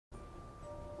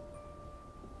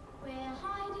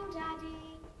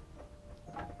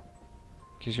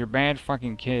Because you're bad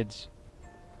fucking kids.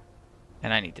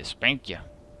 And I need to spank you.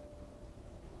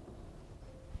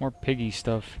 More piggy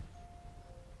stuff.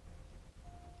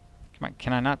 Come on,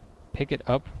 can I not pick it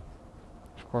up?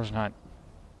 Of course not.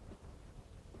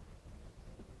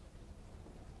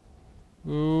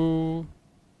 Ooh.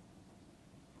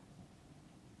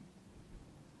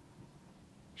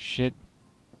 Shit.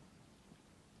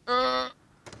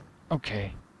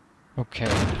 Okay. Okay.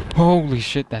 Holy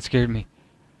shit, that scared me.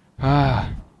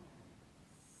 Ah.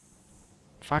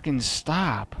 Fucking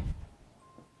stop.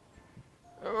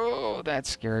 Oh, that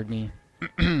scared me.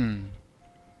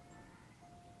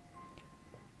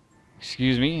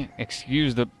 Excuse me.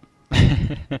 Excuse the...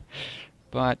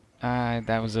 But,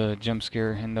 that was a jump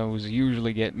scare, and those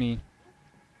usually get me.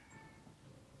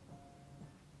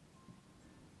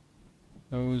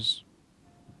 Those...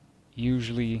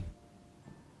 usually...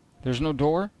 There's no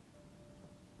door?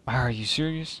 Are you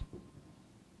serious?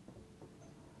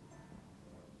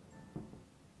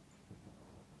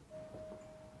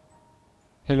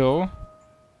 Hello?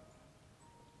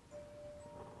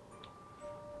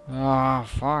 Ah,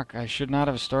 fuck. I should not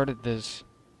have started this.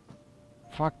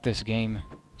 Fuck this game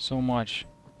so much.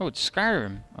 Oh, it's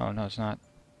Skyrim. Oh, no, it's not.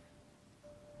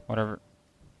 Whatever.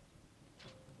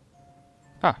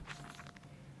 Ah.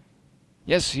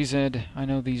 Yes, he said, I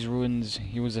know these ruins.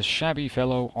 He was a shabby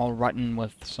fellow, all rotten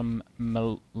with some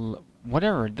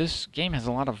whatever. This game has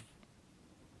a lot of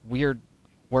weird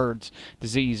words.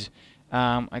 Disease.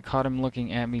 I caught him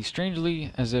looking at me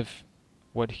strangely, as if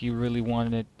what he really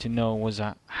wanted to know was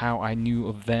how I knew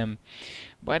of them.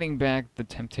 Biting back the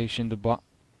temptation to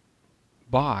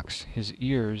box his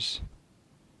ears.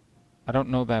 I don't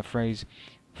know that phrase.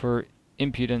 For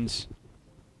impudence.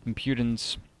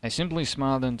 I simply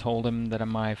smiled and told him that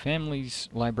my family's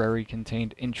library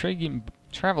contained intriguing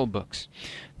travel books.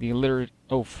 The illiterate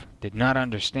oaf did not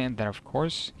understand that, of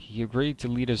course. He agreed to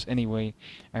lead us anyway.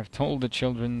 I've told the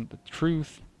children the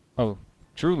truth. Oh,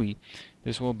 truly,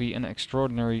 this will be an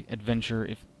extraordinary adventure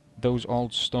if those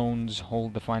old stones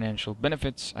hold the financial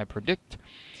benefits I predict.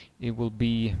 It will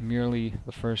be merely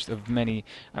the first of many.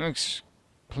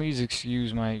 Please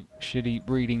excuse my shitty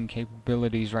reading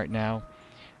capabilities right now.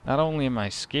 Not only am I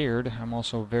scared, I'm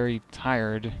also very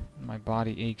tired. My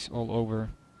body aches all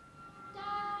over.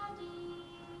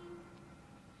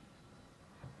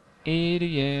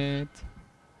 Idiot.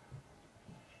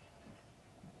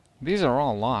 These are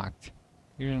all locked.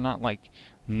 These are not like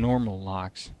normal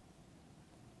locks.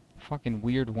 Fucking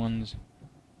weird ones.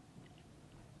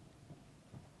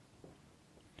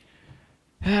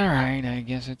 Alright, I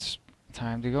guess it's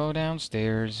time to go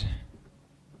downstairs.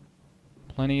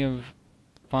 Plenty of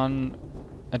fun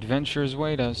adventures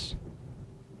await us.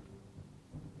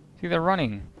 See, they're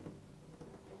running.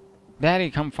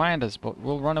 Daddy, come find us, but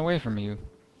we'll run away from you.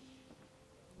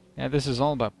 Yeah, this is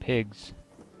all about pigs.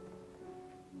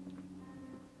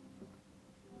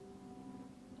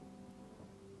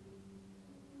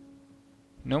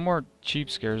 No more cheap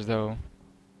scares, though.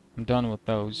 I'm done with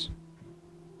those.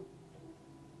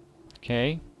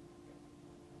 Okay.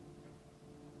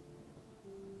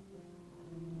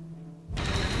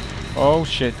 Oh,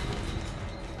 shit.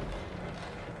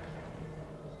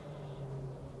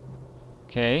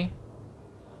 Okay.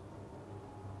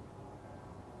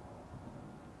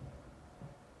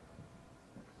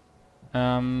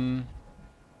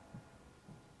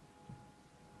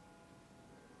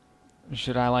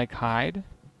 Should I, like, hide?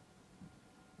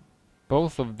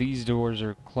 Both of these doors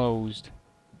are closed.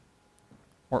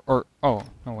 Oh,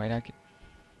 no, wait, I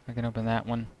can open that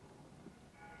one.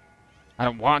 I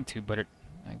don't want to, but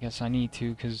I guess I need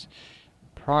to, because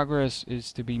progress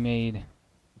is to be made.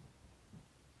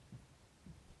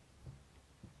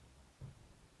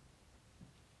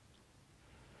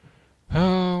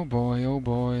 Oh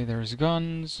boy, there's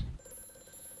guns.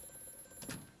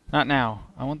 Not now.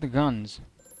 I want the guns.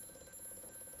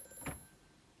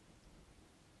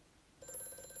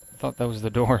 I thought that was the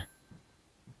door.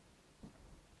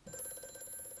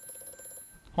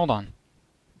 Hold on.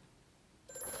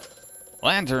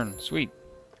 Lantern, sweet.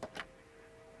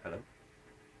 Hello?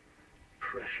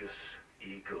 Precious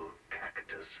eagle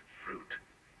cactus fruit.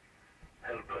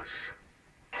 Help us.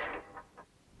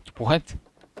 What?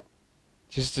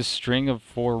 Just a string of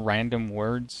 4 random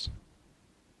words?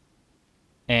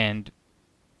 And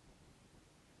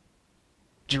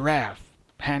giraffe,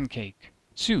 pancake,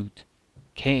 suit,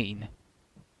 cane,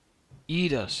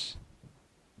 eat us.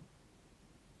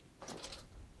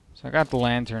 So I got the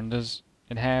lantern. Does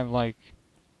it have, like...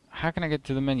 How can I get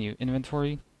to the menu?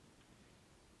 Inventory?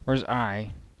 Where's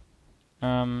I?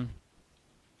 I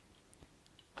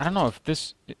don't know if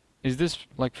this... Is this,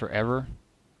 like, forever?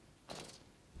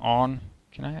 on.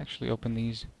 Can I actually open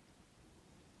these?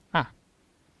 Ah,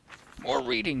 more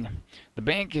reading. The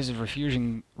bank is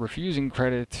refusing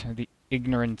credit. The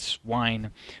ignorant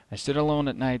swine. I sit alone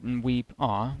at night and weep.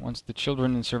 Ah, once the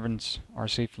children and servants are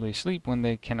safely asleep, when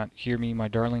they cannot hear me, my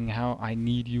darling, how I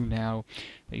need you now.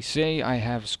 They say I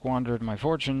have squandered my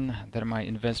fortune, that my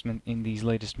investment in these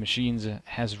latest machines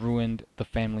has ruined the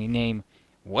family name.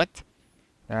 What?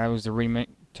 That I was to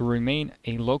remain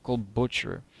a local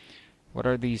butcher. What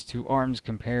are these 2 arms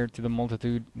compared to the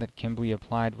multitude that can be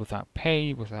applied without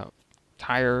pay, without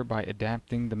tire, by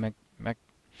adapting the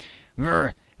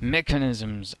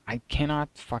mechanisms? I cannot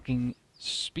fucking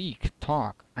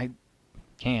talk. I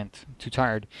can't. Too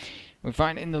tired. We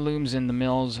find in the looms and the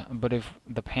mills, but if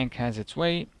the pank has its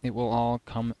way, it will all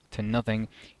come to nothing.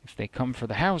 If they come for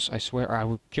the house, I swear I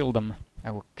will kill them.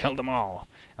 I will kill them all.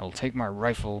 I will take my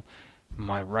rifle.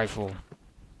 My rifle.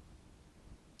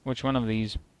 Which one of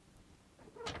these?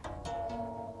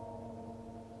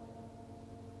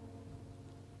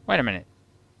 Wait a minute.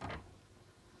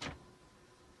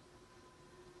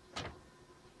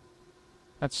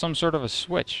 That's some sort of a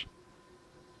switch.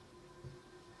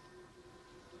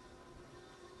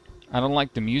 I don't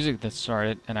like the music that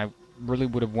started, and I really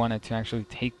would have wanted to actually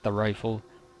take the rifle.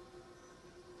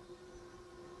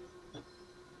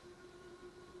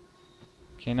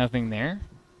 Okay, nothing there.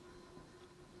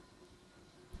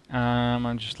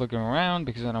 I'm just looking around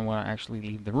because I don't want to actually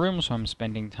leave the room, so I'm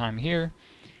spending time here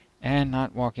and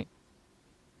not walking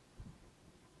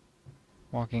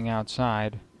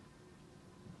outside.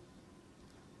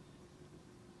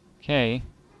 Okay.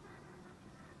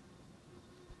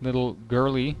 Little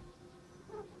girly.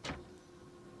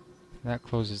 That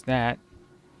closes that.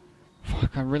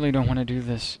 Fuck, I really don't want to do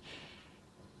this.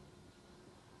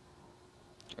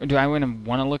 Do I want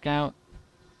to look out?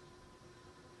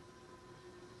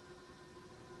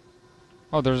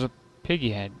 Oh, there's a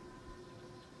piggy head.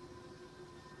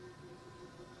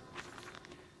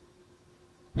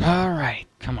 Alright,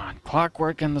 come on.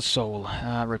 Clockwork and the soul.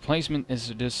 Replacement is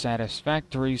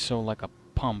dissatisfactory, so like a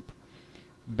pump.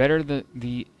 Better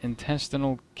the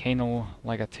intestinal canal,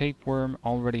 like a tapeworm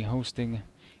already hosting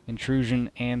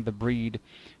intrusion, and the breed.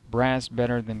 Brass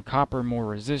better than copper, more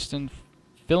resistant.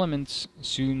 Filaments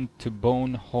soon to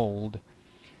bone hold.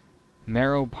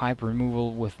 Marrow pipe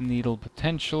removal with needle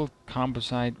potential.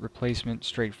 Composite replacement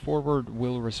straightforward.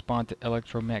 Will respond to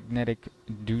electromagnetic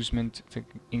inducement to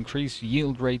increase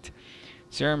yield rate.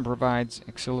 Serum provides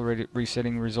accelerated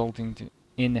resetting resulting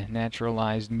in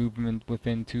naturalized movement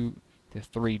within 2 to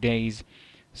 3 days.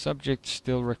 Subject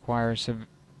still requires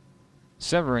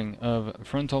severing of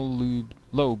frontal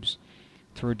lobes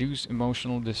to reduce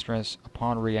emotional distress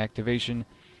upon reactivation.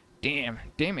 Damn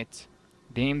it.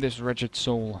 Damn this wretched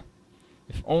soul.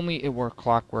 If only it were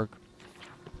clockwork.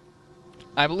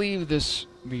 I believe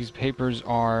these papers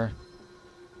are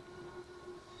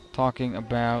talking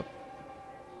about...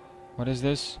 What is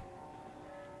this?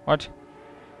 What?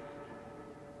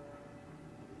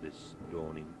 This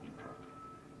dawning epoch,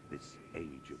 this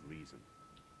age of reason,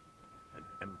 an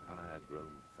empire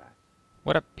grown fat.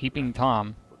 What a peeping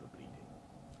Tom. For the bleeding.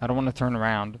 I don't want to turn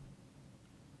around.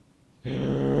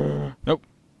 Nope.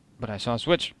 But I saw a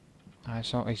switch. I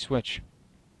saw a switch.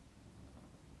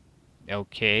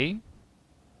 Okay.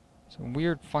 Some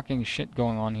weird fucking shit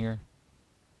going on here.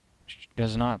 Which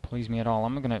does not please me at all.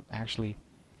 I'm gonna actually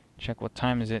check what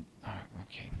time is it. Oh,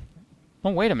 okay.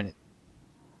 Oh, wait a minute.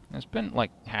 It's been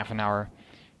like half an hour.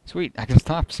 Sweet, I can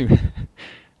stop soon.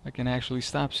 I can actually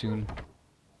stop soon.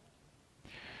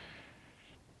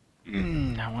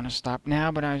 I want to stop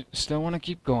now, but I still want to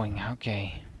keep going.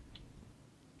 Okay.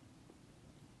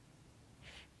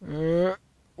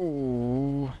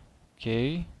 Oh.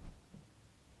 Okay.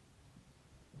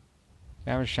 Do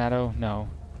I have a shadow? No.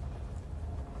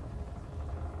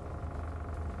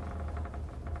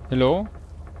 Hello?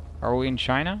 Are we in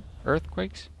China?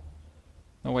 Earthquakes?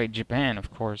 No, wait, Japan,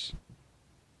 of course.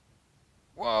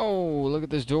 Whoa, look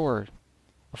at this door.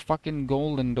 A fucking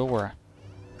golden door.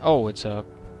 Oh, it's a...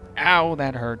 Ow,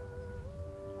 that hurt.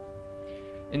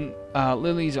 In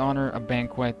Lily's honor, a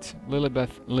banquet.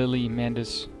 Lilibeth Lily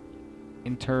Mandis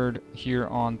interred here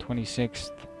on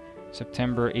 26th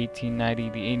September 1890.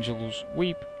 The angels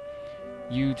weep.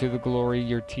 You to the glory,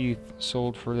 your teeth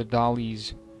sold for the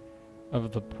dollies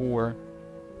of the poor.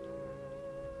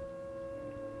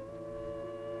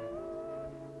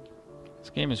 This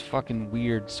game is fucking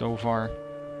weird so far.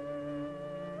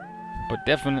 But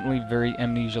definitely very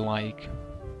Amnesia-like.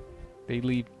 They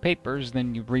leave papers,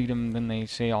 then you read them, then they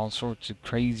say all sorts of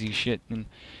crazy shit, and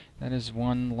that is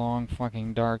one long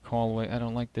fucking dark hallway. I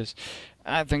don't like this.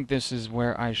 I think this is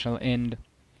where I shall end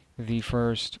the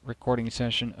first recording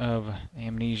session of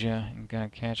Amnesia. I'm gonna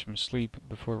catch some sleep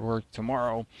before work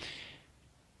tomorrow.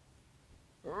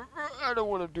 I don't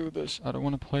want to do this. I don't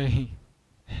want to play.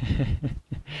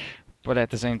 But at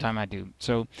the same time, I do.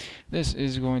 So, this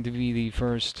is going to be the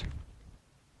first.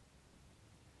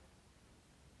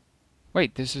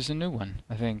 Wait, this is a new one,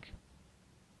 I think.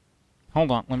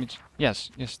 Hold on, let me. Yes,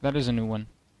 that is a new one.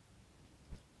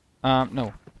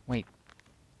 No, wait.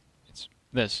 It's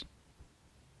this.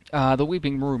 The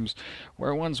Weeping Rooms,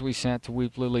 where once we sat to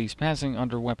weep lilies, passing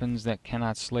under weapons that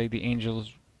cannot slay the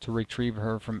angels to retrieve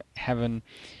her from heaven.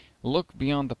 Look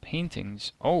beyond the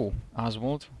paintings. Oh,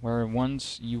 Oswald, where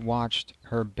once you watched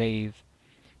her bathe.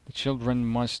 The children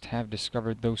must have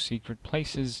discovered those secret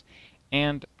places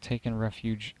and taken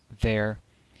refuge there.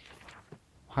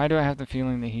 Why do I have the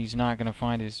feeling that he's not going to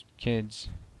find his kids?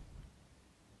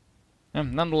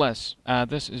 Nonetheless,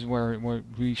 this is where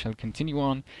we shall continue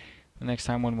on. The next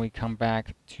time when we come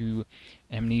back to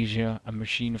Amnesia, a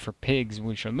machine for pigs,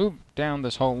 we shall move down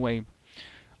this hallway.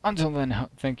 Until then,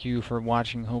 thank you for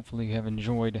watching. Hopefully you have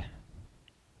enjoyed.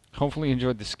 Hopefully you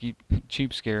enjoyed the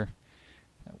cheap scare.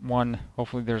 One,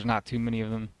 hopefully there's not too many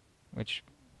of them, which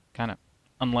kind of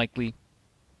unlikely.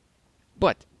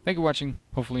 But thank you for watching.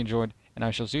 Hopefully you enjoyed, and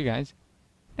I shall see you guys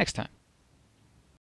next time.